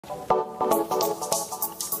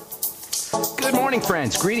Good morning,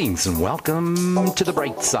 friends. Greetings and welcome to The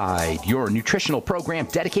Bright Side, your nutritional program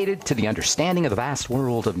dedicated to the understanding of the vast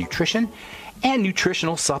world of nutrition and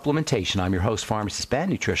nutritional supplementation. I'm your host, Pharmacist Ben,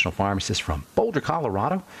 nutritional pharmacist from Boulder,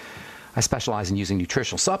 Colorado. I specialize in using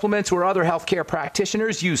nutritional supplements where other healthcare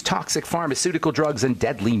practitioners use toxic pharmaceutical drugs and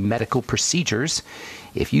deadly medical procedures.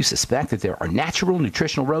 If you suspect that there are natural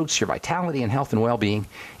nutritional roads to your vitality and health and well-being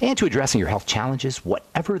and to addressing your health challenges,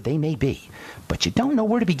 whatever they may be, but you don't know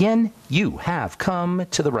where to begin, you have come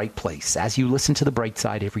to the right place. As you listen to The Bright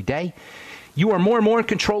Side every day, you are more and more in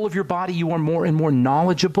control of your body, you are more and more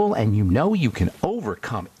knowledgeable, and you know you can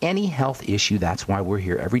overcome any health issue. That's why we're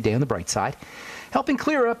here every day on The Bright Side, helping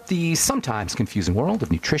clear up the sometimes confusing world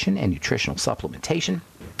of nutrition and nutritional supplementation.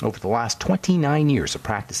 Over the last 29 years of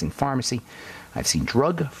practicing pharmacy, I've seen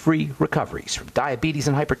drug-free recoveries from diabetes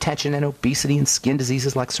and hypertension and obesity and skin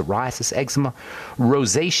diseases like psoriasis, eczema,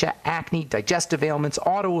 rosacea, acne, digestive ailments,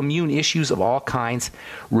 autoimmune issues of all kinds.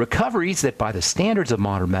 Recoveries that by the standards of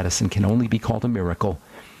modern medicine can only be called a miracle.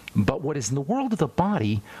 But what is in the world of the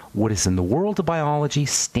body, what is in the world of biology,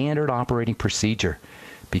 standard operating procedure.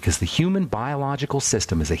 Because the human biological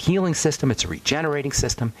system is a healing system, it's a regenerating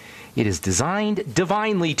system. It is designed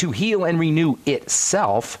divinely to heal and renew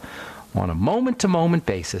itself on a moment-to-moment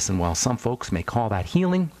basis. And while some folks may call that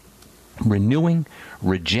healing, renewing,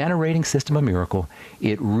 regenerating system a miracle,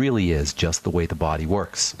 it really is just the way the body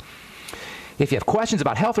works. If you have questions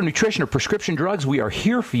about health or nutrition or prescription drugs, we are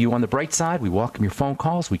here for you on The Bright Side. We welcome your phone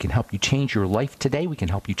calls. We can help you change your life today. We can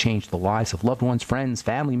help you change the lives of loved ones, friends,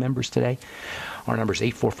 family members today. Our number is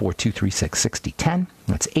 844-236-6010.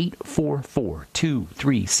 That's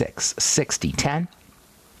 844-236-6010.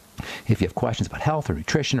 If you have questions about health or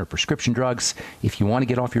nutrition or prescription drugs, if you want to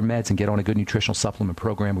get off your meds and get on a good nutritional supplement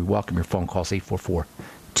program, we welcome your phone calls.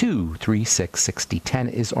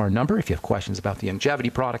 844-236-6010 is our number. If you have questions about the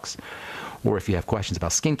longevity products, or if you have questions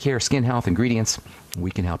about skincare, skin health, ingredients,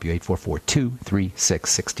 we can help you.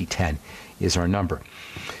 844-236-6010 is our number.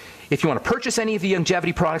 If you want to purchase any of the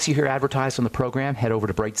longevity products you hear advertised on the program, head over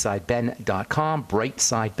to brightsideben.com,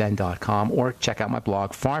 brightsideben.com, or check out my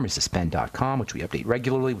blog, pharmacistben.com, which we update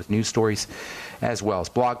regularly with news stories as well as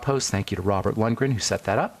blog posts. Thank you to Robert Lundgren, who set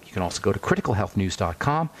that up. You can also go to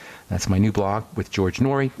criticalhealthnews.com. That's my new blog with George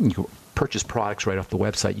Norrie. You can purchase products right off the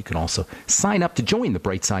website. You can also sign up to join the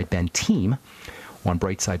Brightside Ben team on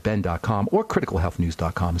brightsideben.com or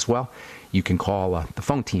criticalhealthnews.com as well. You can call the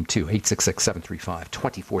phone team too,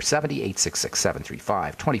 866-735-2470,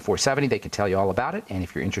 866-735-2470. They can tell you all about it. And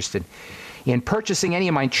if you're interested in purchasing any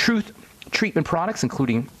of my Truth treatment products,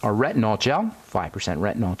 including our retinol gel, 5%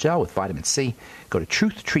 retinol gel with vitamin C, go to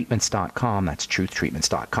truthtreatments.com. That's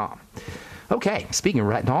truthtreatments.com. Okay, speaking of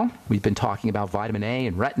retinol, we've been talking about vitamin A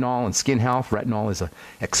and retinol and skin health. Retinol is an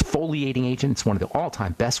exfoliating agent. It's one of the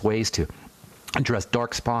all-time best ways to address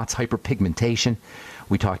dark spots, hyperpigmentation.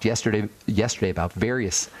 We talked yesterday about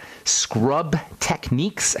various scrub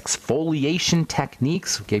techniques, exfoliation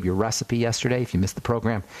techniques. We gave you a recipe yesterday. If you missed the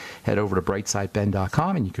program, head over to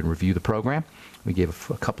brightsideben.com and you can review the program. We gave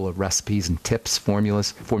a couple of recipes and tips,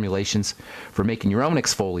 formulations for making your own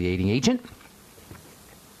exfoliating agent.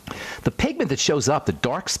 The pigment that shows up, the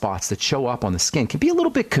dark spots that show up on the skin, can be a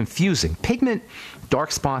little bit confusing. Pigment,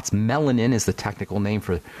 dark spots, melanin is the technical name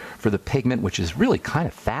for the pigment, which is really kind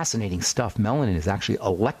of fascinating stuff. Melanin is actually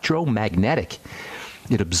electromagnetic.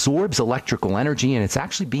 It absorbs electrical energy, and it's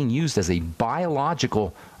actually being used as a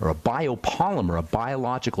biological or a biopolymer, a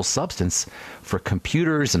biological substance for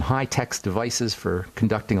computers and high-tech devices for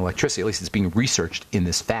conducting electricity. At least it's being researched in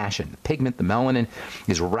this fashion. The pigment, the melanin,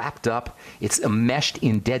 is wrapped up. It's enmeshed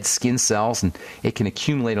in dead skin cells, and it can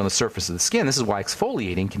accumulate on the surface of the skin. This is why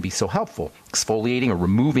exfoliating can be so helpful. Exfoliating or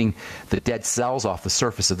removing the dead cells off the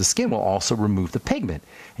surface of the skin will also remove the pigment,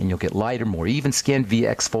 and you'll get lighter, more even skin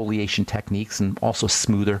via exfoliation techniques, and also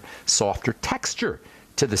smoother, softer texture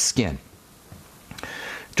to the skin.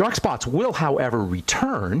 Dark spots will, however,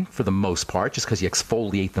 return for the most part. Just because you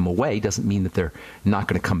exfoliate them away doesn't mean that they're not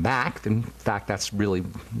going to come back. In fact, that's really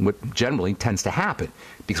what generally tends to happen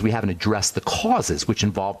because we haven't addressed the causes, which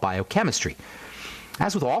involve biochemistry.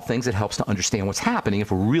 As with all things, it helps to understand what's happening.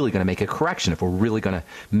 If we're really going to make a correction, if we're really going to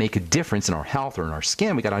make a difference in our health or in our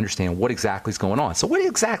skin, we got to understand what exactly is going on. So what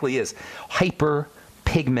exactly is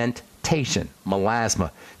hyperpigmentation? Melasma,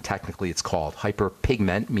 technically it's called.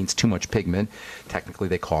 Hyperpigment means too much pigment. Technically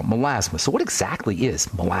they call it melasma. So what exactly is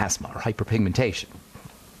melasma or hyperpigmentation?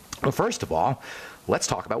 Well, first of all, let's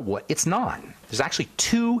talk about what it's not. There's actually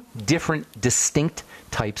two different distinct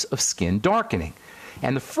types of skin darkening.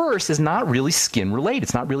 And the first is not really skin related.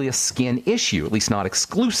 It's not really a skin issue, at least not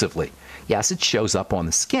exclusively. Yes, it shows up on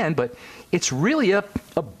the skin, but it's really a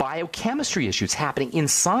biochemistry issue. It's happening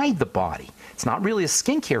inside the body. It's not really a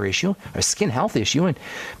skincare issue or a skin health issue. And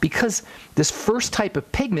because this first type of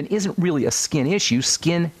pigment isn't really a skin issue,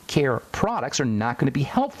 skin care products are not going to be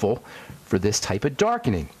helpful for this type of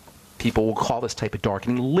darkening. People will call this type of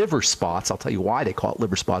darkening liver spots. I'll tell you why they call it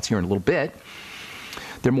liver spots here in a little bit.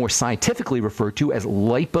 They're more scientifically referred to as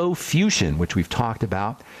lipofusion, which we've talked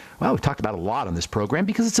about. Well, we've talked about a lot on this program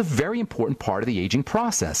because it's a very important part of the aging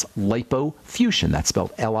process. Lipofusion, that's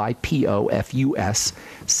spelled Lipofuscin.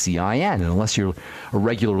 And unless you're a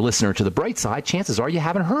regular listener to The Bright Side, chances are you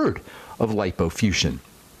haven't heard of lipofusion.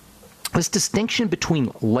 This distinction between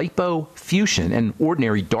lipofusion and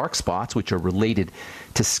ordinary dark spots, which are related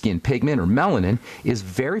to skin pigment or melanin, is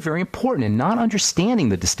very, very important. And not understanding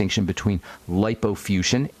the distinction between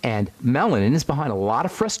lipofusion and melanin is behind a lot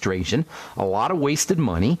of frustration, a lot of wasted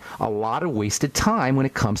money, a lot of wasted time when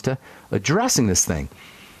it comes to addressing this thing.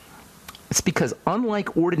 It's because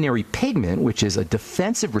unlike ordinary pigment, which is a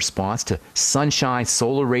defensive response to sunshine,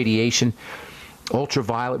 solar radiation,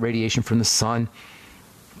 ultraviolet radiation from the sun,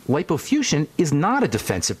 lipofusion is not a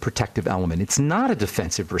defensive protective element. It's not a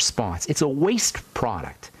defensive response. It's a waste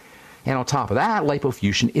product. And on top of that,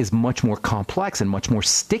 lipofusion is much more complex and much more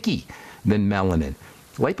sticky than melanin.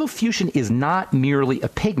 Lipofusion is not merely a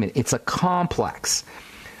pigment. It's a complex.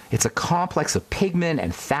 It's a complex of pigment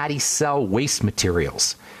and fatty cell waste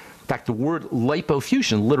materials. In fact, the word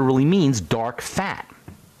lipofusion literally means dark fat.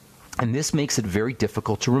 And this makes it very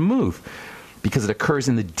difficult to remove, because it occurs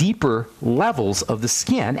in the deeper levels of the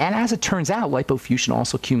skin. And as it turns out, lipofusion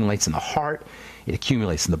also accumulates in the heart, it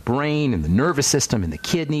accumulates in the brain, in the nervous system, in the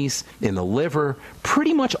kidneys, in the liver.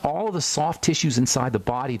 Pretty much all of the soft tissues inside the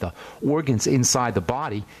body, the organs inside the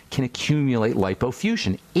body, can accumulate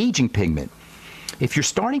lipofusion, aging pigment. If you're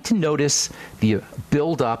starting to notice the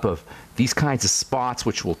buildup of these kinds of spots,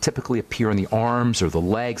 which will typically appear in the arms or the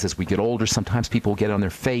legs as we get older, sometimes people get on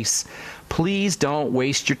their face, please don't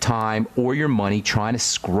waste your time or your money trying to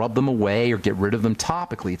scrub them away or get rid of them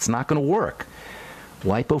topically. It's not going to work.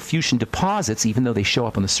 Lipofusion deposits, even though they show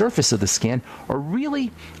up on the surface of the skin, are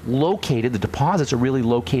really located, the deposits are really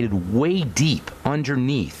located way deep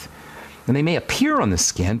underneath. And they may appear on the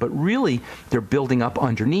skin, but really they're building up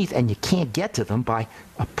underneath, and you can't get to them by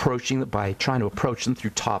trying to approach them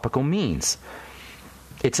through topical means.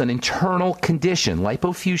 It's an internal condition.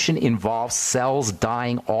 Lipofusion involves cells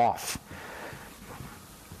dying off.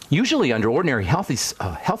 Usually under ordinary healthy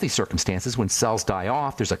circumstances, when cells die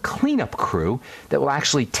off, there's a cleanup crew that will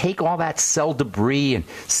actually take all that cell debris and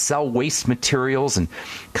cell waste materials and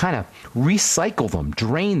kind of recycle them,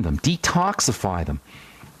 drain them, detoxify them.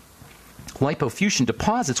 Lipofusion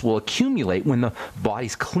deposits will accumulate when the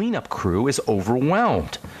body's cleanup crew is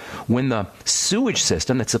overwhelmed, when the sewage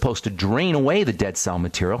system that's supposed to drain away the dead cell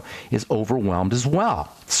material is overwhelmed as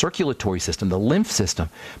well. The circulatory system, the lymph system,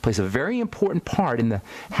 plays a very important part in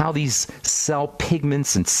how these cell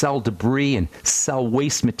pigments and cell debris and cell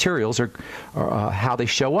waste materials are how they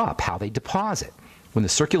show up, how they deposit. When the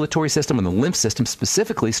circulatory system and the lymph system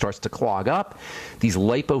specifically starts to clog up, these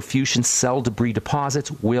lipofusion cell debris deposits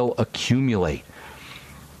will accumulate.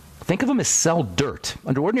 Think of them as cell dirt.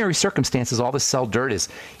 Under ordinary circumstances, all the cell dirt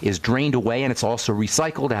is drained away, and it's also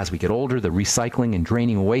recycled. As we get older, the recycling and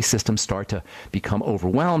draining away systems start to become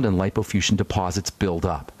overwhelmed, and lipofusion deposits build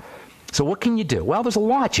up. So what can you do? Well, there's a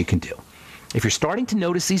lot you can do. If you're starting to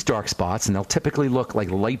notice these dark spots, and they'll typically look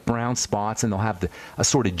like light brown spots, and they'll have a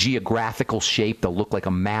sort of geographical shape, they'll look like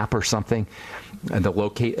a map or something, and they'll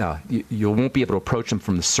locate, you won't be able to approach them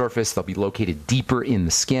from the surface. They'll be located deeper in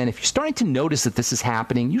the skin. If you're starting to notice that this is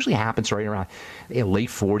happening, usually happens right around late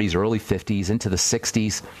 40s, early 50s, into the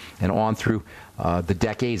 60s, and on through the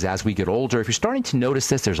decades as we get older. If you're starting to notice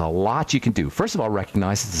this, there's a lot you can do. First of all,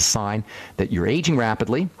 recognize it's a sign that you're aging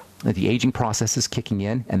rapidly, that the aging process is kicking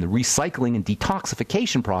in, and the recycling and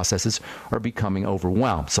detoxification processes are becoming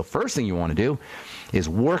overwhelmed. So first thing you want to do is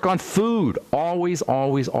work on food. Always,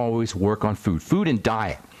 always, always work on food. Food and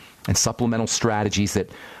diet and supplemental strategies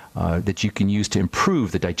that you can use to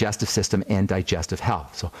improve the digestive system and digestive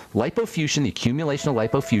health. So lipofusion, the accumulation of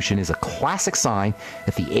lipofusion, is a classic sign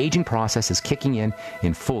that the aging process is kicking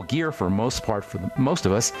in full gear. For most part, for most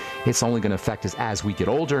of us, it's only going to affect us as we get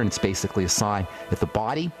older, and it's basically a sign that the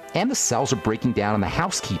body and the cells are breaking down, and the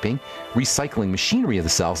housekeeping, recycling machinery of the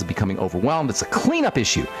cells is becoming overwhelmed. It's a cleanup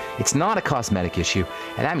issue. It's not a cosmetic issue.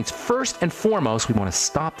 And that means first and foremost, we want to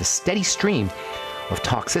stop the steady stream of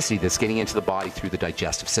toxicity that's getting into the body through the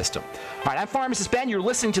digestive system. All right, I'm Pharmacist Ben. You're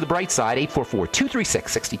listening to The Bright Side.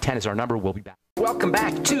 844-236-6010 is our number. We'll be back. Welcome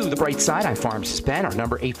back to The Bright Side. I'm Pharmacist Ben. Our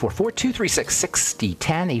number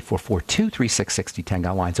 844-236-6010. 844-236-6010.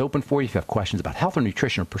 Got lines open for you if you have questions about health or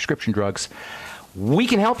nutrition or prescription drugs. We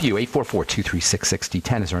can help you.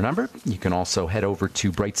 844-236-6010 is our number. You can also head over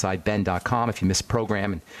to brightsideben.com if you miss a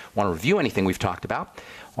program and want to review anything we've talked about.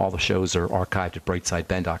 All the shows are archived at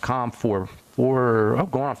brightsideben.com for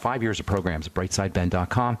going on 5 years of programs at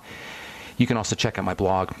brightsideben.com. You can also check out my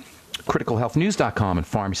blog, criticalhealthnews.com and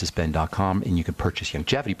pharmacistben.com, and you can purchase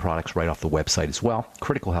longevity products right off the website as well.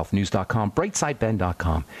 criticalhealthnews.com,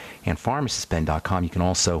 brightsideben.com, and pharmacistben.com. You can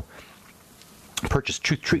also purchase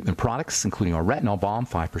Truth Treatment products, including our retinol balm,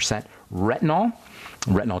 5%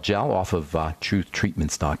 retinol gel off of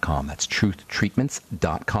truthtreatments.com. That's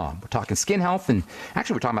truthtreatments.com. We're talking skin health, and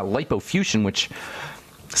actually we're talking about lipofusion, which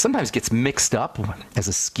sometimes gets mixed up as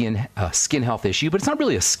a skin health issue, but it's not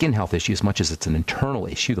really a skin health issue as much as it's an internal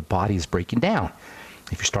issue. The body is breaking down.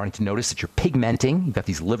 If you're starting to notice that you're pigmenting, you've got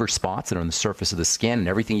these liver spots that are on the surface of the skin, and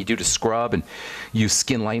everything you do to scrub and use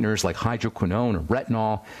skin lighteners like hydroquinone or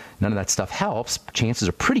retinol, none of that stuff helps. Chances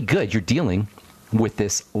are pretty good you're dealing with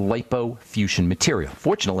this lipofusion material.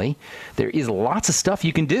 Fortunately, there is lots of stuff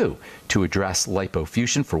you can do to address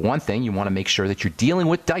lipofusion. For one thing, you want to make sure that you're dealing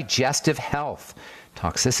with digestive health.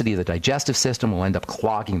 Toxicity of the digestive system will end up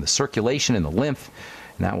clogging the circulation and the lymph,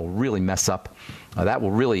 and that will really mess up. That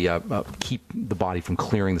will really keep the body from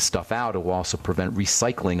clearing the stuff out. It will also prevent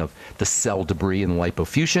recycling of the cell debris in the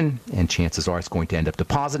lipofusion, and chances are it's going to end up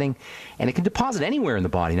depositing. And it can deposit anywhere in the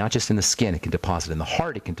body, not just in the skin. It can deposit in the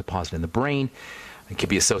heart. It can deposit in the brain. It can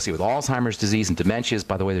be associated with Alzheimer's disease and dementias.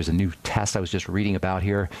 By the way, there's a new test I was just reading about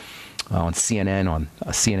here on CNN, on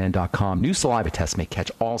CNN.com. New saliva tests may catch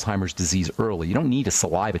Alzheimer's disease early. You don't need a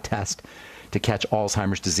saliva test to catch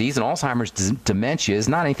Alzheimer's disease. And Alzheimer's dementia is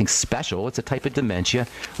not anything special. It's a type of dementia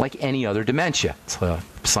like any other dementia. It's a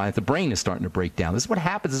sign that the brain is starting to break down. This is what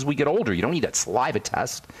happens as we get older. You don't need that saliva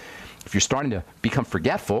test. If you're starting to become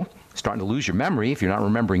forgetful, starting to lose your memory, if you're not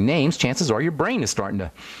remembering names, chances are your brain is starting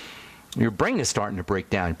to break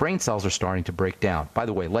down. Brain cells are starting to break down. By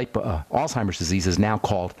the way, Alzheimer's disease is now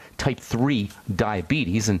called type 3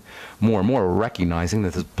 diabetes, and more we're recognizing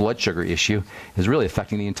that this blood sugar issue is really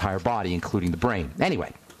affecting the entire body, including the brain.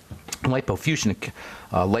 Anyway, lipofusion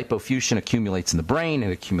accumulates in the brain,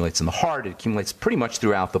 it accumulates in the heart, it accumulates pretty much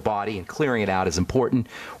throughout the body, and clearing it out is important.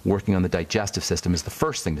 Working on the digestive system is the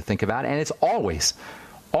first thing to think about, and it's always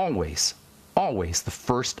the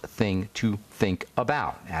first thing to think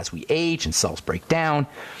about. As we age and cells break down,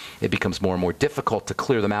 it becomes more and more difficult to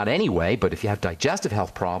clear them out anyway, but if you have digestive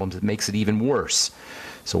health problems, it makes it even worse.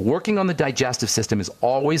 So working on the digestive system is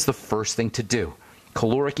always the first thing to do.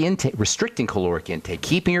 Caloric intake, restricting caloric intake,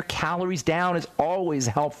 keeping your calories down is always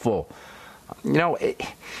helpful.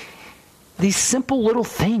 These simple little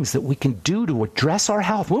things that we can do to address our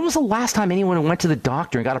health. When was the last time anyone went to the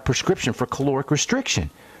doctor and got a prescription for caloric restriction?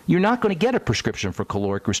 You're not going to get a prescription for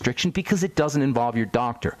caloric restriction because it doesn't involve your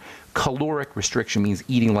doctor. Caloric restriction means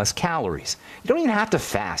eating less calories. You don't even have to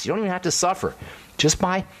fast. You don't even have to suffer. Just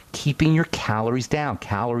by keeping your calories down.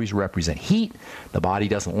 Calories represent heat. The body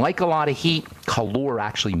doesn't like a lot of heat. Calor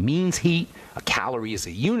actually means heat. A calorie is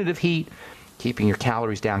a unit of heat. Keeping your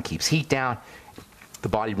calories down keeps heat down. The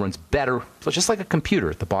body runs better. So just like a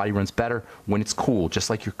computer, the body runs better when it's cool, just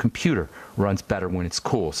like your computer runs better when it's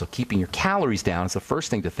cool. So keeping your calories down is the first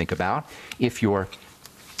thing to think about if you've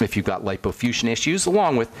got lipofusion issues,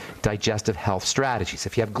 along with digestive health strategies.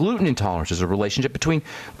 If you have gluten intolerance, there's a relationship between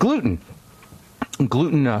gluten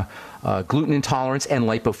intolerance and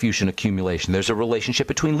lipofusion accumulation. There's a relationship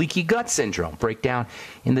between leaky gut syndrome, breakdown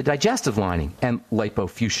in the digestive lining, and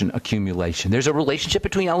lipofusion accumulation. There's a relationship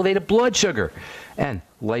between elevated blood sugar and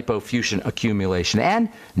lipofusion accumulation. And,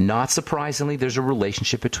 not surprisingly, there's a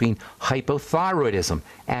relationship between hypothyroidism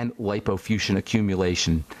and lipofusion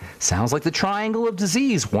accumulation. Sounds like the triangle of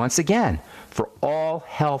disease once again. For all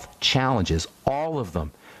health challenges, all of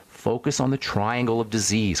them, focus on the triangle of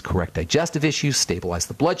disease. Correct digestive issues, stabilize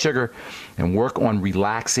the blood sugar, and work on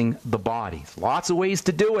relaxing the body. Lots of ways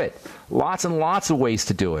to do it. Lots and lots of ways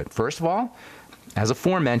to do it. First of all, as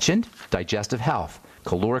aforementioned, digestive health,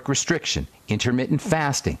 caloric restriction, intermittent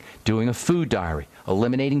fasting, doing a food diary,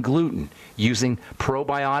 eliminating gluten, using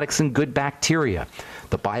probiotics and good bacteria.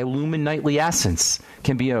 The Biolumin Nightly Essence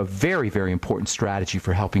can be a very, very important strategy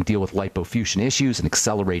for helping deal with lipofusion issues and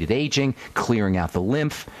accelerated aging, clearing out the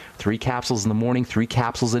lymph. 3 capsules in the morning, 3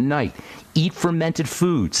 capsules at night. Eat fermented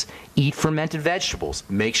foods. Eat fermented vegetables.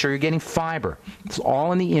 Make sure you're getting fiber. It's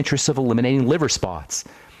all in the interest of eliminating liver spots.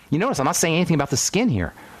 You notice I'm not saying anything about the skin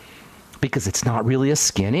here because it's not really a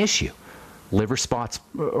skin issue. Liver spots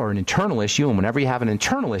are an internal issue, and whenever you have an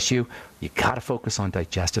internal issue, you got to focus on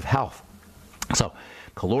digestive health. So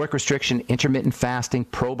caloric restriction, intermittent fasting,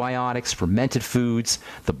 probiotics, fermented foods,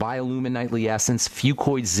 the Biolumin Nightly Essence,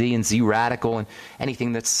 Fucoid Z and Z Radical, and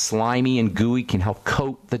anything that's slimy and gooey can help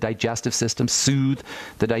coat the digestive system, soothe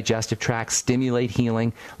the digestive tract, stimulate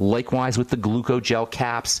healing. Likewise with the glucogel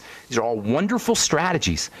caps. These are all wonderful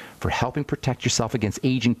strategies for helping protect yourself against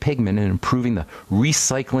aging pigment and improving the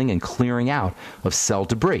recycling and clearing out of cell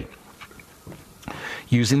debris.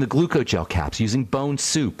 Using the glucogel caps, using bone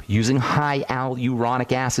soup, using high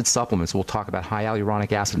hyaluronic acid supplements. We'll talk about high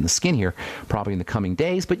hyaluronic acid in the skin here probably in the coming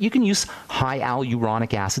days, but you can use high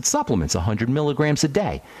hyaluronic acid supplements, 100 milligrams a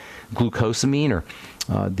day. Glucosamine or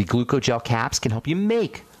the glucogel caps can help you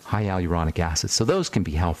make high hyaluronic acid, so those can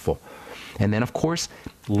be helpful. And then, of course,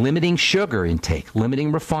 limiting sugar intake,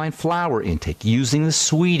 limiting refined flour intake, using the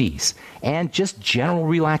sweeties, and just general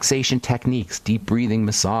relaxation techniques, deep breathing,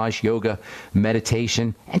 massage, yoga,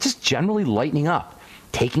 meditation, and just generally lightening up,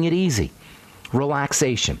 taking it easy,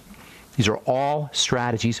 relaxation. These are all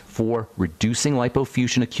strategies for reducing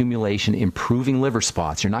lipofuscin accumulation, improving liver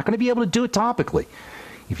spots. You're not going to be able to do it topically.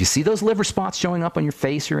 If you see those liver spots showing up on your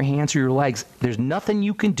face or your hands or your legs, there's nothing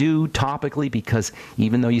you can do topically, because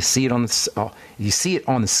even though you see it on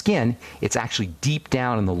the skin, it's actually deep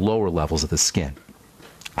down in the lower levels of the skin.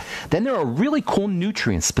 Then there are really cool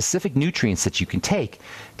nutrients, specific nutrients that you can take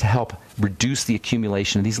to help reduce the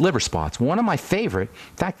accumulation of these liver spots. One of my favorite,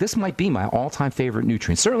 in fact, this might be my all-time favorite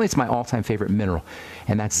nutrient. Certainly it's my all-time favorite mineral,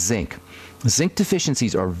 and that's zinc. Zinc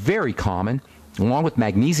deficiencies are very common. Along with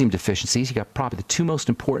magnesium deficiencies, you got probably the two most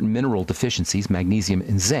important mineral deficiencies, magnesium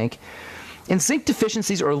and zinc. And zinc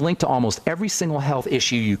deficiencies are linked to almost every single health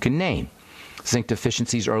issue you can name. Zinc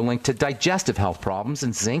deficiencies are linked to digestive health problems,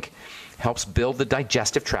 and zinc helps build the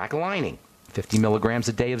digestive tract lining. 50 milligrams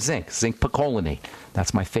a day of zinc. Zinc picolinate.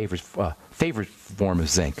 That's my favorite form of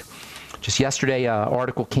zinc. Just yesterday, an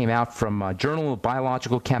article came out from Journal of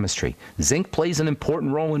Biological Chemistry. Zinc plays an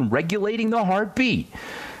important role in regulating the heartbeat.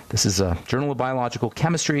 This is a Journal of Biological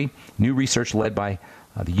Chemistry, new research led by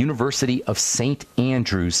the University of St.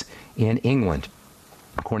 Andrews in England.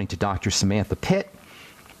 According to Dr. Samantha Pitt,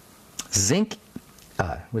 zinc,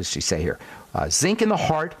 what does she say here? Zinc in the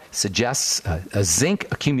heart suggests zinc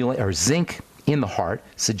in the heart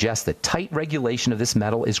suggests that tight regulation of this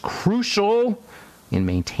metal is crucial in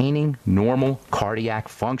maintaining normal cardiac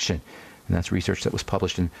function. And that's research that was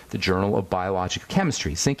published in the Journal of Biological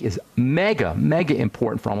Chemistry. Zinc is mega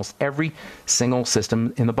important for almost every single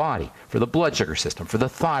system in the body, for the blood sugar system, for the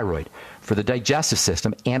thyroid, for the digestive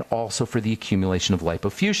system, and also for the accumulation of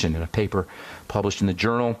lipofuscin. In a paper published in the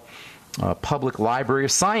journal Public Library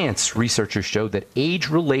of Science, researchers showed that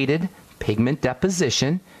age-related pigment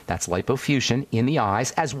deposition, that's lipofuscin, in the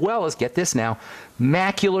eyes, as well as, get this now,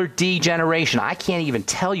 macular degeneration. I can't even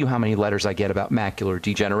tell you how many letters I get about macular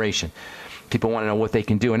degeneration. People want to know what they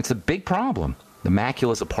can do, and it's a big problem. The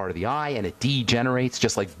macula is a part of the eye, and it degenerates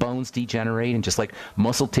just like bones degenerate, and just like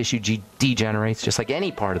muscle tissue degenerates, just like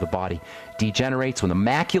any part of the body degenerates. When the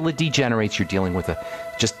macula degenerates, you're dealing with a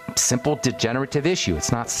just simple degenerative issue.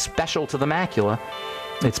 It's not special to the macula.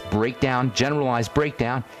 It's breakdown, generalized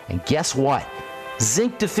breakdown, and guess what?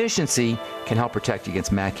 Zinc deficiency can help protect you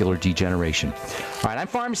against macular degeneration. All right, I'm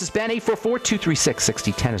Pharmacist Ben.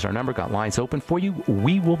 844-236-6010 is our number. Got lines open for you.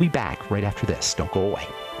 We will be back right after this. Don't go away.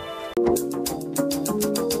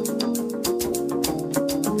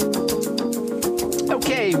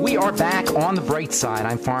 Okay, we are back on the bright side.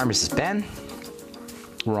 I'm Pharmacist Ben.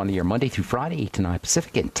 We're on the air Monday through Friday, 8 to 9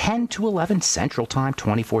 Pacific, and 10 to 11 Central Time,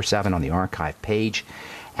 24/7 on the archive page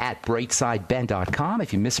at brightsideben.com.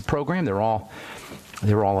 If you miss a program, they're all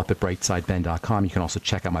up at brightsideben.com. You can also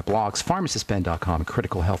check out my blogs, pharmacistben.com and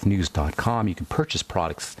criticalhealthnews.com. You can purchase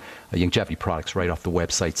products, longevity products, right off the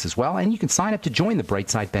websites as well. And you can sign up to join the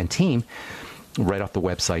Brightside Ben team right off the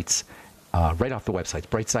websites,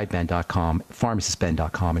 brightsideben.com,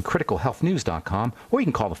 pharmacistben.com, and criticalhealthnews.com. Or you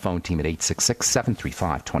can call the phone team at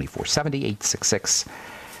 866-735-2470,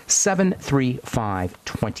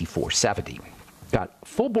 866-735-2470. Got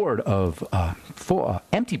full board of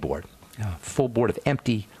empty board of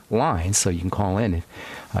empty lines, so you can call in.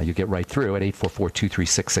 You'll get right through at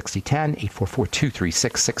 844-236-6010,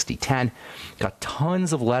 844-236-6010. Got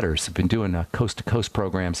tons of letters. I've been doing coast-to-coast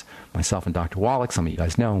programs, myself and Dr. Wallach. Some of you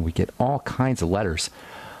guys know, and we get all kinds of letters.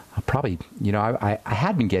 Probably, I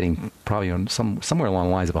had been getting probably on somewhere along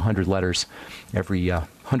the lines of 100 letters every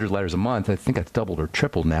 100 letters a month. I think that's doubled or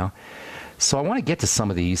tripled now. So I want to get to some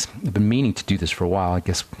of these. I've been meaning to do this for a while. I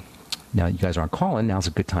guess now you guys aren't calling. Now's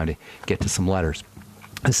a good time to get to some letters.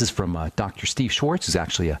 This is from Dr. Steve Schwartz, who's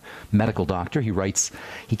actually a medical doctor. He writes,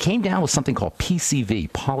 he came down with something called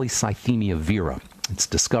PCV, polycythemia vera. It's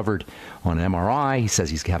discovered on an MRI. He says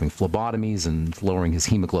he's having phlebotomies and lowering his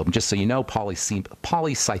hemoglobin. Just so you know,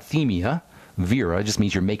 polycythemia vera just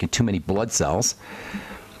means you're making too many blood cells.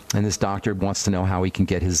 And this doctor wants to know how he can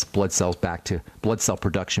get his blood cell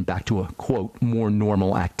production back to a, quote, more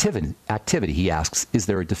normal activity. He asks, is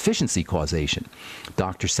there a deficiency causation?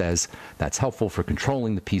 Doctor says that's helpful for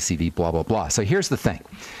controlling the PCV, blah, blah, blah. So here's the thing.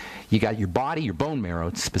 You got your body, your bone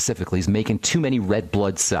marrow specifically, is making too many red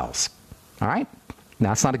blood cells. All right? Now,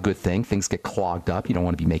 that's not a good thing. Things get clogged up. You don't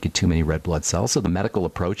want to be making too many red blood cells. So the medical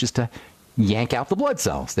approach is to yank out the blood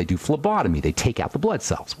cells. They do phlebotomy. They take out the blood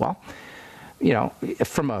cells. Well, you know,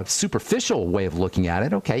 from a superficial way of looking at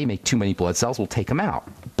it, okay, you make too many blood cells, we'll take them out.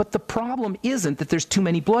 But the problem isn't that there's too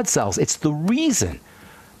many blood cells. It's the reason.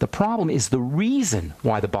 The problem is the reason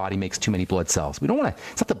why the body makes too many blood cells. We don't want to,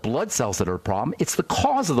 it's not the blood cells that are a problem. It's the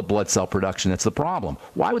cause of the blood cell production that's the problem.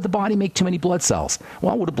 Why would the body make too many blood cells?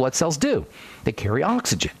 Well, what do blood cells do? They carry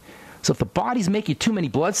oxygen. So if the body's making too many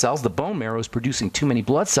blood cells, the bone marrow is producing too many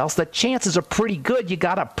blood cells, the chances are pretty good you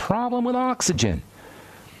got a problem with oxygen.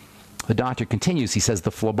 The doctor continues, he says the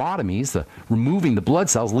phlebotomies, the removing the blood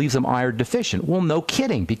cells, leaves them iron deficient. Well, no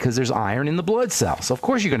kidding, because there's iron in the blood cells. So of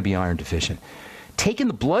course you're going to be iron deficient. Taking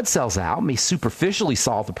the blood cells out may superficially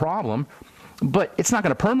solve the problem, but it's not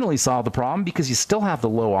going to permanently solve the problem because you still have the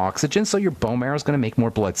low oxygen, so your bone marrow is going to make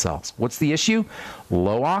more blood cells. What's the issue?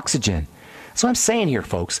 Low oxygen. So I'm saying here,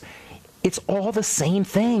 folks, it's all the same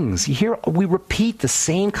things. You hear, we repeat the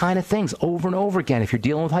same kind of things over and over again. If you're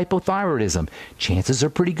dealing with hypothyroidism, chances are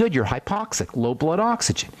pretty good you're hypoxic, low blood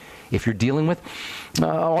oxygen. If you're dealing with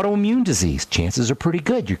autoimmune disease, chances are pretty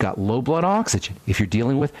good you've got low blood oxygen. If you're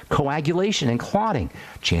dealing with coagulation and clotting,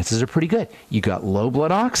 chances are pretty good you got low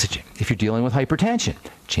blood oxygen. If you're dealing with hypertension,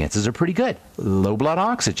 chances are pretty good low blood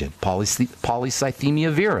oxygen,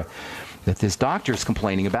 polycythemia vera that this doctor is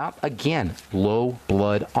complaining about. Again, low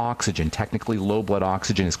blood oxygen. Technically, low blood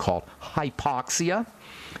oxygen is called hypoxia.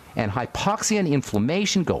 And hypoxia and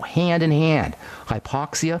inflammation go hand in hand.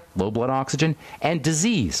 Hypoxia, low blood oxygen, and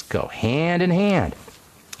disease go hand in hand.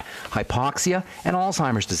 Hypoxia and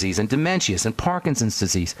Alzheimer's disease and dementias and Parkinson's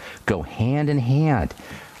disease go hand in hand.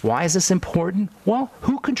 Why is this important? Well,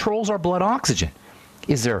 who controls our blood oxygen?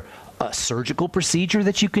 Is there a surgical procedure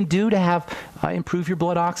that you can do to have improve your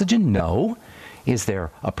blood oxygen? No. Is there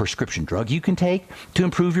a prescription drug you can take to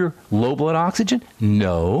improve your low blood oxygen?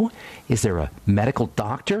 No. Is there a medical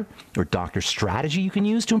doctor or doctor strategy you can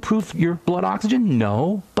use to improve your blood oxygen?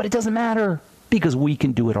 No. But it doesn't matter because we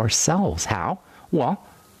can do it ourselves. How? Well,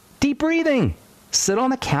 deep breathing. Sit on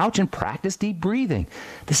the couch and practice deep breathing.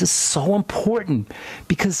 This is so important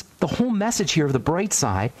because the whole message here of the bright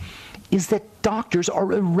side is that doctors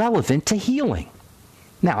are irrelevant to healing.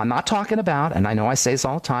 Now, I'm not talking about, and I know I say this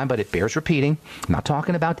all the time, but it bears repeating, I'm not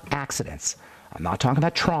talking about accidents. I'm not talking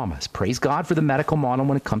about traumas. Praise God for the medical model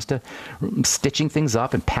when it comes to stitching things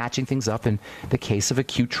up and patching things up in the case of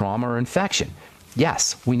acute trauma or infection.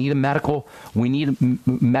 Yes, we need medical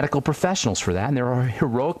professionals for that, and there are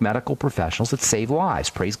heroic medical professionals that save lives.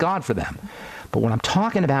 Praise God for them. But what I'm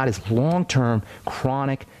talking about is long-term,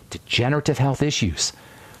 chronic, degenerative health issues.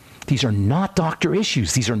 These are not doctor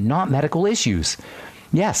issues. These are not medical issues.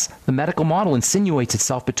 Yes, the medical model insinuates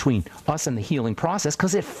itself between us and the healing process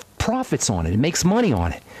because it profits on it. It makes money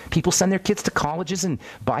on it. People send their kids to colleges and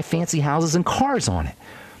buy fancy houses and cars on it.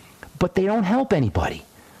 But they don't help anybody.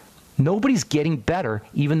 Nobody's getting better,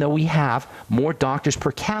 even though we have more doctors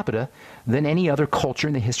per capita than any other culture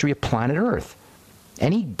in the history of planet Earth.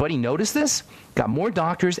 Anybody notice this? Got more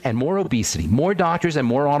doctors and more obesity, more doctors and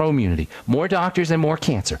more autoimmunity, more doctors and more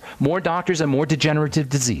cancer, more doctors and more degenerative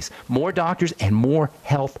disease, more doctors and more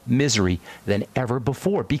health misery than ever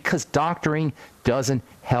before because doctoring doesn't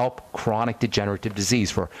help chronic degenerative disease.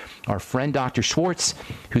 For our friend Dr. Schwartz,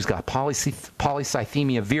 who's got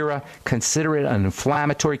polycythemia vera, consider it an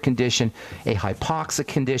inflammatory condition, a hypoxic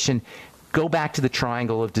condition. Go back to the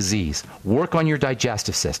triangle of disease. Work on your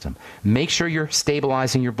digestive system. Make sure you're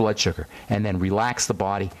stabilizing your blood sugar, and then relax the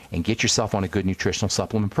body and get yourself on a good nutritional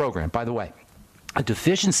supplement program. By the way, a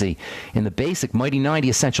deficiency in the basic Mighty 90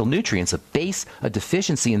 essential nutrients, a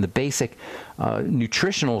deficiency in the basic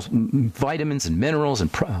nutritional vitamins and minerals and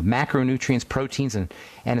macronutrients, proteins, and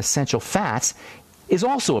essential fats is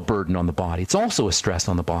also a burden on the body. It's also a stress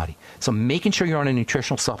on the body. So making sure you're on a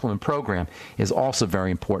nutritional supplement program is also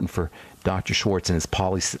very important for Dr. Schwartz and his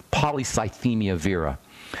polycythemia vera.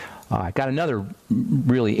 I got another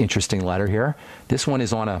really interesting letter here. This one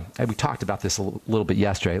is on we talked about this a little bit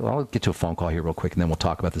yesterday. Well, I'll get to a phone call here real quick, and then we'll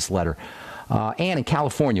talk about this letter. Ann in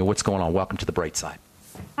California, what's going on? Welcome to the bright side.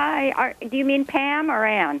 Hi. Do you mean Pam or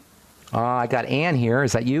Ann? I got Ann here.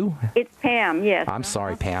 Is that you? It's Pam, yes. I'm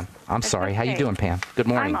sorry, Pam. I'm sorry. Okay. How you doing, Pam? Good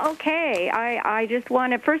morning. I'm okay. I just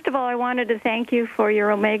first of all, I wanted to thank you for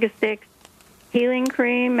your omega-6 healing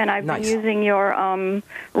cream, and I've been using your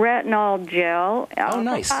retinol gel.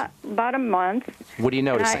 Nice. About a month. What are you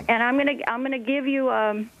noticing? And I'm gonna give you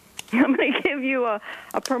a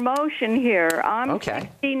promotion here. I'm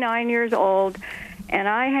 69 years old, and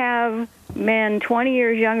I have men 20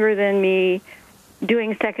 years younger than me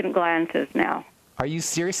doing second glances now. Are you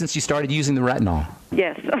serious? Since you started using the retinol?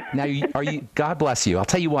 Yes. Now, are you? God bless you. I'll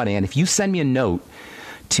tell you what, Ann. If you send me a note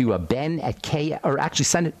to Ben at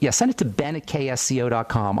send it to Ben at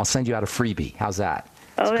ksco.com. I'll send you out a freebie. How's that?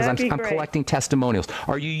 Oh, because I'm collecting testimonials.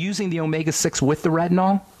 Are you using the omega-6 with the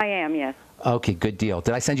retinol? I am, yes. Okay, good deal.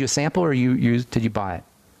 Did I send you a sample, or did you buy it?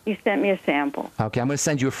 You sent me a sample. Okay, I'm going to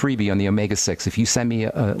send you a freebie on the omega-6. If you send me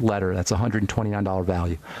a letter, that's $129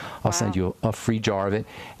 value. I'll send you a free jar of it.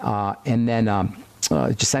 And then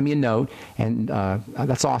just send me a note. And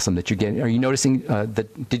that's awesome that you're getting. Are you noticing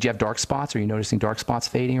did you have dark spots? Are you noticing dark spots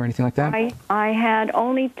fading or anything like that? I had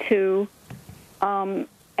only 2,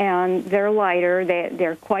 and they're lighter.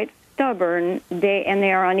 They're quite stubborn.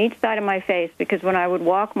 They are on each side of my face, because when I would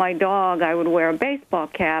walk my dog, I would wear a baseball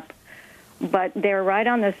cap. But they're right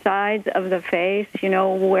on the sides of the face,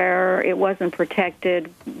 where it wasn't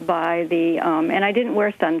protected by the, and I didn't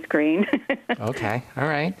wear sunscreen. Okay, all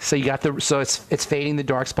right. So you got so it's fading the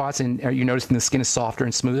dark spots, and are you noticing the skin is softer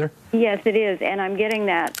and smoother? Yes, it is, and I'm getting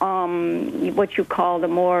that, what you call the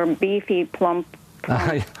more beefy, plump.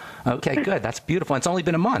 Okay, good. That's beautiful. It's only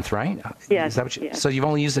been a month, right? Yes. Is that what yes. So you've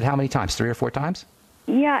only used it how many times? 3 or 4 times?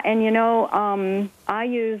 Yeah, and I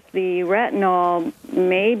use the retinol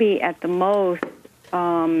maybe at the most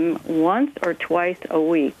once or twice a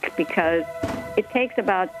week, because it takes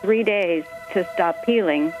about 3 days to stop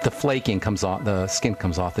peeling. The flaking comes off, the skin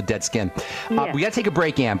comes off, the dead skin. Yes. We got to take a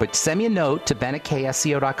break, Ann, but send me a note to Ben at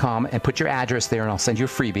ksco.com and put your address there, and I'll send you a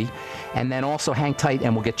freebie. And then also hang tight,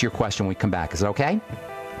 and we'll get to your question when we come back. Is that okay?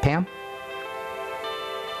 Pam?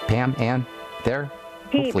 Pam? Ann? There?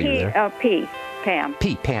 Hopefully you're there. Pam.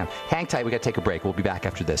 Pam. Hang tight. We got to take a break. We'll be back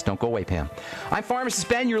after this. Don't go away, Pam. I'm Pharmacist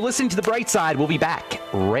Ben. You're listening to The Bright Side. We'll be back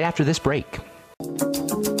right after this break.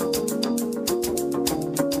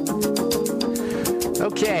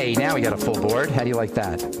 Okay, now we got a full board. How do you like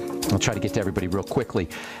that? I'll try to get to everybody real quickly.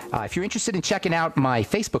 If you're interested in checking out my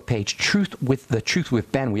Facebook page, Truth with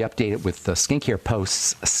Ben, we update it with skincare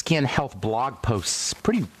posts, skin health blog posts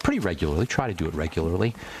pretty regularly. Try to do it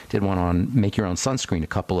regularly. Did one on make your own sunscreen a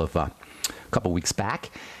couple weeks back.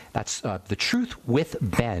 That's The Truth with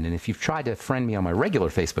Ben. And if you've tried to friend me on my regular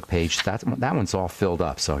Facebook page, that one's all filled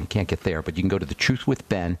up, so you can't get there. But you can go to The Truth with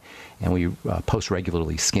Ben, and we post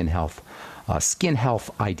regularly skin health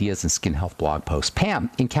ideas and skin health blog posts. Pam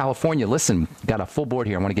in California, listen, got a full board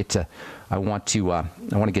here. I want to get to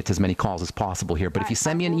as many calls as possible here. But if you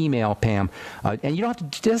send me an email, Pam, and you don't have to,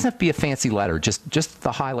 it doesn't have to be a fancy letter, just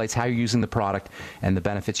the highlights, how you're using the product and the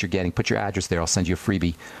benefits you're getting. Put your address there. I'll send you a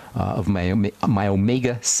freebie of my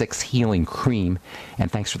omega-6 healing cream.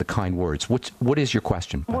 And thanks for the kind words. What is your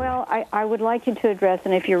question? Well, I would like you to address,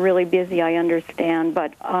 and if you're really busy, I understand,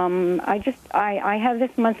 but I have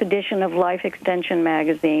this month's edition of Life Extension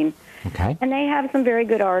magazine. Okay. And they have some very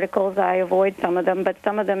good articles. I avoid some of them, but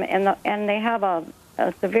some of them, and they have a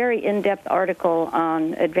very in-depth article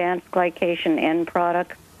on advanced glycation end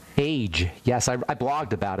products. Age. Yes, I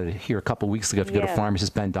blogged about it here a couple weeks ago. If you go to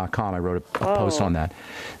pharmacistben.com, I wrote a post on that.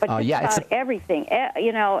 But it's everything,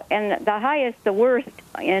 and the worst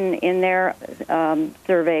in their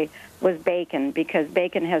survey was bacon, because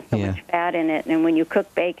bacon has so much fat in it, and when you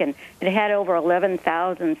cook bacon, it had over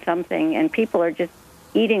 11,000 something, and people are just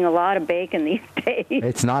eating a lot of bacon these days.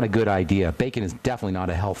 It's not a good idea. Bacon is definitely not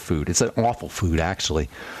a health food. It's an awful food, actually.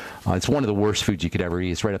 It's one of the worst foods you could ever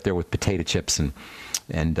eat. It's right up there with potato chips and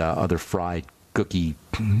other fried, cookie,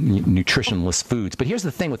 nutritionless foods. But here's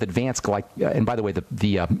the thing with advanced and by the way, the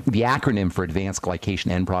acronym for advanced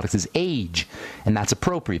glycation end products is AGE, and that's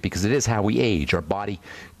appropriate because it is how we age. Our body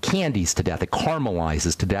candies to death. It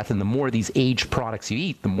caramelizes to death, and the more of these aged products you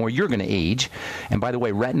eat, the more you're going to age. And by the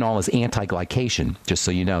way, retinol is anti-glycation. Just so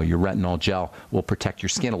you know, your retinol gel will protect your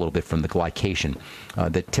skin a little bit from the glycation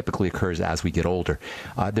that typically occurs as we get older.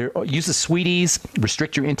 Use the sweeties,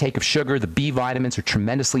 restrict your intake of sugar. The B vitamins are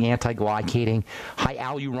tremendously anti-glycating. High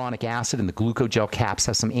hyaluronic acid in the glucogel caps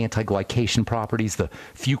has some anti-glycation properties. The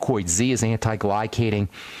Fucoid Z is anti-glycating.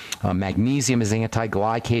 Magnesium is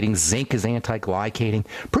anti-glycating. Zinc is anti-glycating.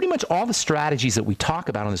 Pretty much all the strategies that we talk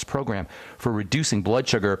about on this program for reducing blood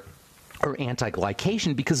sugar or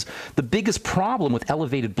anti-glycation, because the biggest problem with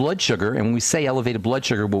elevated blood sugar, and when we say elevated blood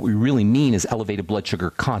sugar, what we really mean is elevated blood sugar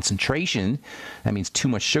concentration. That means too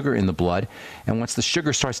much sugar in the blood. And once the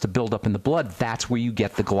sugar starts to build up in the blood, that's where you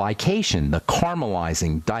get the glycation, the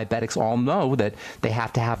caramelizing. Diabetics all know that they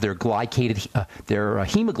have to have their their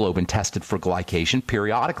hemoglobin tested for glycation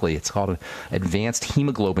periodically. It's called an advanced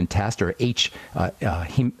hemoglobin test, or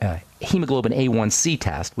hemoglobin A1C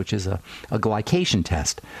test, which is a glycation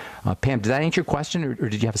test. Pam, did that answer your question, or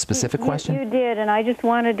did you have a specific question? You did, and I just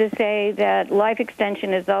wanted to say that Life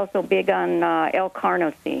Extension is also big on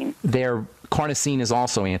L-carnosine. Carnosine is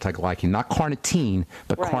also anti-glycan, not carnitine,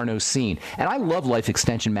 but right. Carnosine. And I love Life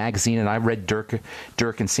Extension magazine, and I read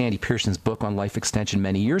Dirk and Sandy Pearson's book on Life Extension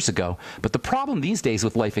many years ago. But the problem these days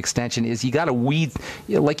with Life Extension is you got to weed,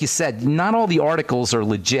 like you said, not all the articles are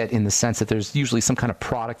legit in the sense that there's usually some kind of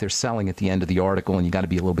product they're selling at the end of the article, and you got to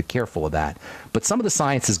be a little bit careful of that. But some of the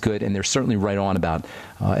science is good, and they're certainly right on about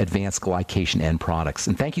advanced glycation end products.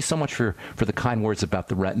 And thank you so much for the kind words about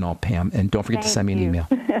the retinol, Pam. And don't forget to send me an email.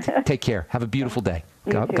 Take care. Have a beautiful day.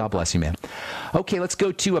 God bless you, man. Okay, let's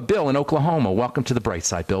go to Bill in Oklahoma. Welcome to the bright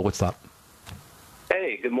side, Bill. What's up?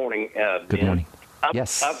 Hey, good morning. Good morning.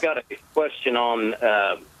 Yes. I've got a question on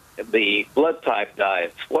the blood type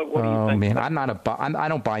diets. What do you think? Oh man, I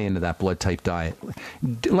don't buy into that blood type diet.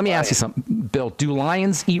 Let me ask you something, Bill. Do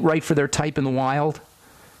lions eat right for their type in the wild?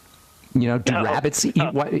 You know, do rabbits eat?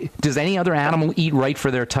 Does any other animal eat right for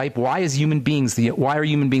their type? Why are human beings the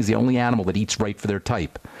only animal that eats right for their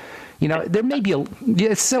type? You know, there may be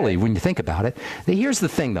it's silly when you think about it. Here's the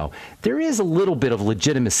thing, though. There is a little bit of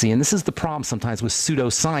legitimacy, and this is the problem sometimes with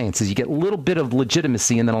pseudoscience, is you get a little bit of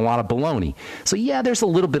legitimacy and then a lot of baloney. So, yeah, there's a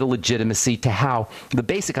little bit of legitimacy to how the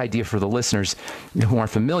basic idea for the listeners who aren't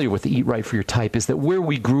familiar with the Eat Right for Your Type is that where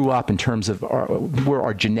we grew up in terms of where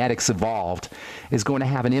our genetics evolved is going to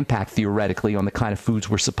have an impact, theoretically, on the kind of foods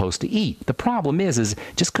we're supposed to eat. The problem is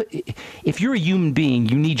just if you're a human being,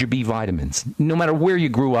 you need your B vitamins. No matter where you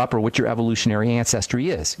grew up or what your evolutionary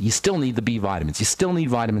ancestry is. You still need the B vitamins. You still need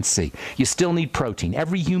vitamin C. You still need protein.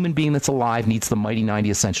 Every human being that's alive needs the Mighty 90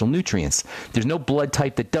 essential nutrients. There's no blood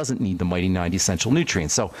type that doesn't need the Mighty 90 essential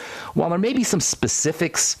nutrients. So while there may be some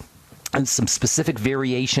specifics and some specific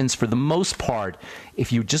variations, for the most part,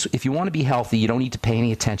 if you want to be healthy, you don't need to pay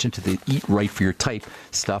any attention to the Eat Right for Your Type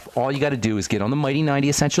stuff. All you got to do is get on the Mighty 90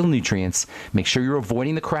 essential nutrients, make sure you're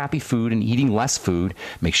avoiding the crappy food and eating less food,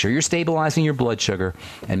 make sure you're stabilizing your blood sugar,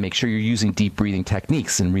 and make sure you're using deep breathing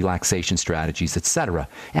techniques and relaxation strategies, etc.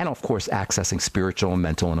 And, of course, accessing spiritual and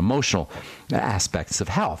mental and emotional aspects of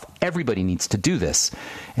health. Everybody needs to do this.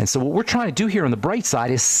 And so what we're trying to do here on the bright side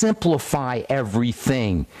is simplify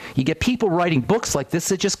everything. You get people writing books like this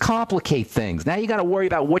that just complicate things. Now you got to worry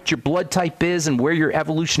about what your blood type is and where your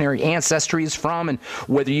evolutionary ancestry is from and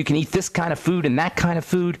whether you can eat this kind of food and that kind of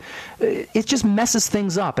food. It just messes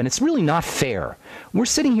things up, and it's really not fair. We're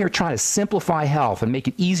sitting here trying to simplify health and make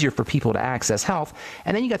it easier for people to access health,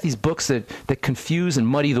 and then you got these books that confuse and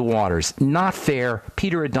muddy the waters. Not fair.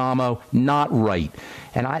 Peter Adamo, not right.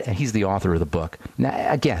 And he's the author of the book.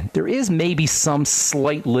 Now, again, there is maybe some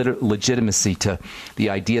slight legitimacy to the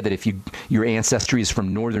idea that if your ancestry is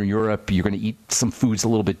from Northern Europe, you're going to eat some foods a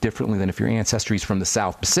little bit differently than if your ancestry is from the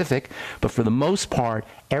South Pacific. But for the most part,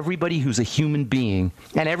 everybody who's a human being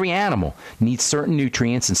and every animal needs certain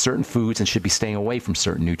nutrients and certain foods and should be staying away from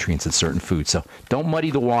certain nutrients and certain foods. So don't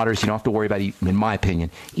muddy the waters. You don't have to worry about eating, in my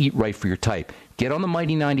opinion. Eat right for your type. Get on the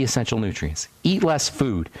Mighty 90 essential nutrients. Eat less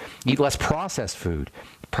food. Eat less processed food.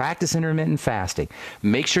 Practice intermittent fasting.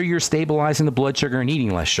 Make sure you're stabilizing the blood sugar and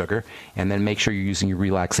eating less sugar. And then make sure you're using your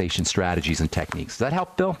relaxation strategies and techniques. Does that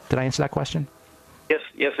help, Bill? Did I answer that question? Yes,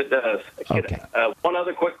 it does. Okay. One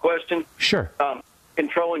other quick question. Sure.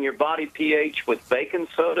 Controlling your body pH with baking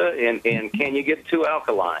soda, and can you get too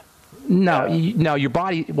alkaline? No, your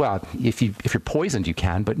body, well, if you're poisoned, you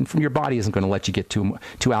can, but your body isn't going to let you get too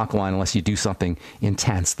alkaline unless you do something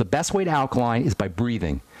intense. The best way to alkaline is by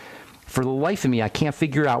breathing. For the life of me, I can't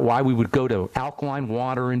figure out why we would go to alkaline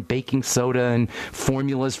water and baking soda and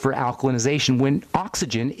formulas for alkalinization when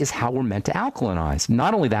oxygen is how we're meant to alkalinize.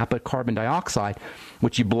 Not only that, but carbon dioxide,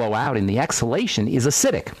 which you blow out in the exhalation, is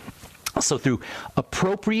acidic. So through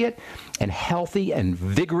appropriate and healthy and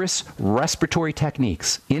vigorous respiratory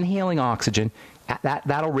techniques, inhaling oxygen,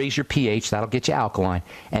 that'll raise your pH, that'll get you alkaline,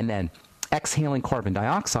 and then exhaling carbon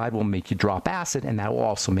dioxide will make you drop acid, and that will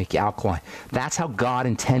also make you alkaline. That's how God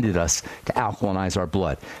intended us to alkalinize our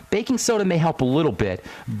blood. Baking soda may help a little bit,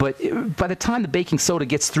 but by the time the baking soda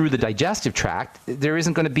gets through the digestive tract, there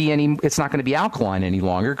isn't going to be it's not going to be alkaline any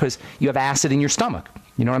longer because you have acid in your stomach.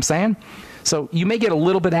 You know what I'm saying? So you may get a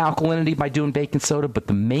little bit of alkalinity by doing baking soda, but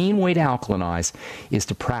the main way to alkalinize is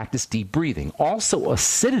to practice deep breathing. Also,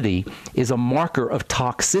 acidity is a marker of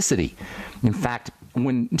toxicity. In fact,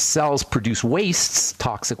 when cells produce wastes,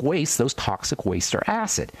 toxic wastes, those toxic wastes are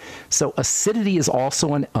acid. So acidity is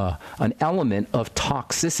also an element of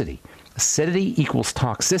toxicity. Acidity equals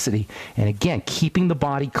toxicity, and again, keeping the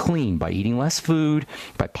body clean by eating less food,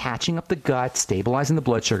 by patching up the gut, stabilizing the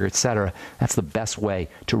blood sugar, etc. That's the best way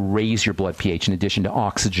to raise your blood pH in addition to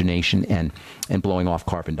oxygenation and blowing off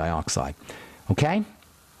carbon dioxide. Okay?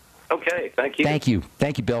 Okay, thank you.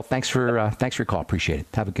 Thank you, Bill. Thanks for your call. Appreciate it.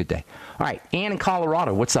 Have a good day. All right, Ann in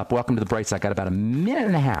Colorado, what's up? Welcome to the Bright Side. Got about a minute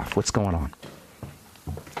and a half. What's going on?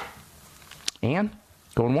 Ann,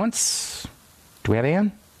 going once. Do we have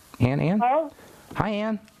Ann? Ann? Hello? Hi,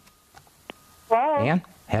 Ann. Hello? Ann?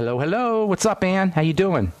 Hello. What's up, Ann? How you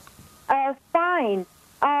doing? Fine.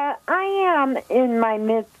 I am in my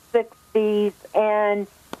mid-60s and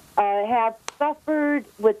have suffered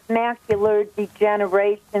with macular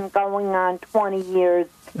degeneration going on 20 years.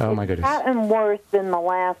 Oh, my goodness. It's gotten worse in the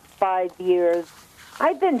last 5 years.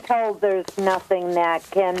 I've been told there's nothing that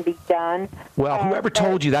can be done. Well, whoever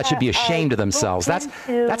told you that should be ashamed of themselves. That's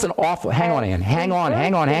an awful. Hang on, Ann. Hang on,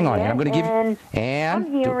 Ann. I'm going to give you. Ann.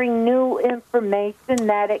 I'm hearing new information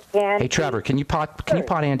that it can. Hey, Trevor, can you pot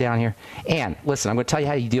Ann down here? Ann, listen, I'm going to tell you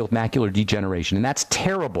how you deal with macular degeneration, and that's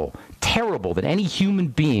terrible. Terrible that any human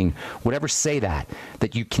being would ever say that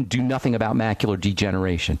you can do nothing about macular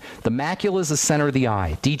degeneration. The macula is the center of the eye.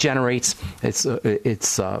 It degenerates. It's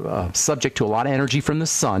subject to a lot of energy from the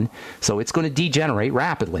sun, so it's going to degenerate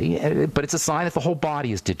rapidly, but it's a sign that the whole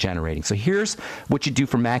body is degenerating. So here's what you do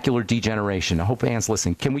for macular degeneration. I hope Ann's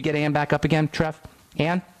listening. Can we get Ann back up again, Trev?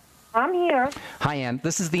 Ann? I'm here. Hi, Ann.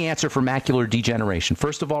 This is the answer for macular degeneration.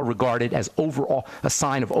 First of all, regarded as a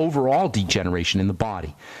sign of overall degeneration in the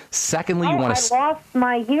body. Secondly, you want to... I lost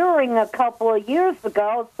my hearing a couple of years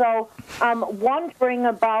ago, so I'm wondering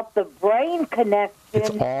about the brain connection. It's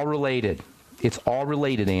all related. It's all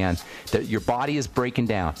related, Ann, that your body is breaking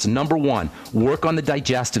down. So number one, work on the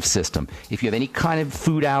digestive system. If you have any kind of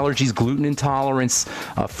food allergies, gluten intolerance,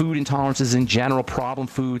 food intolerances in general, problem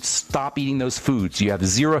foods, stop eating those foods. You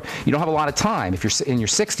don't have a lot of time. If you're in your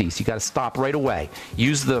 60s, you got to stop right away.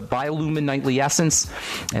 Use the Biolumin Nightly Essence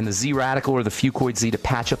and the Z-Radical or the Fucoid Z to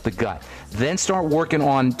patch up the gut. Then start working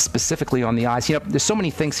on specifically on the eyes. You know, there's so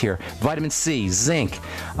many things here. Vitamin C, zinc,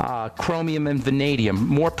 chromium and vanadium,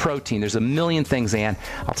 more protein. There's a million things, Ann.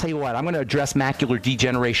 I'll tell you what, I'm going to address macular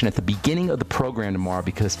degeneration at the beginning of the program tomorrow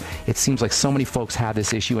because it seems like so many folks have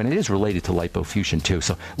this issue, and it is related to lipofusion too.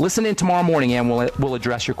 So listen in tomorrow morning, Ann. We'll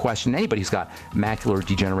address your question. Anybody who's got macular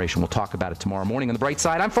degeneration, we'll talk about it tomorrow morning on The Bright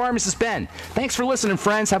Side. I'm Pharmacist Ben. Thanks for listening,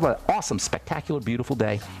 friends. Have an awesome, spectacular, beautiful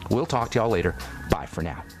day. We'll talk to y'all later. Bye for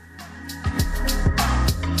now.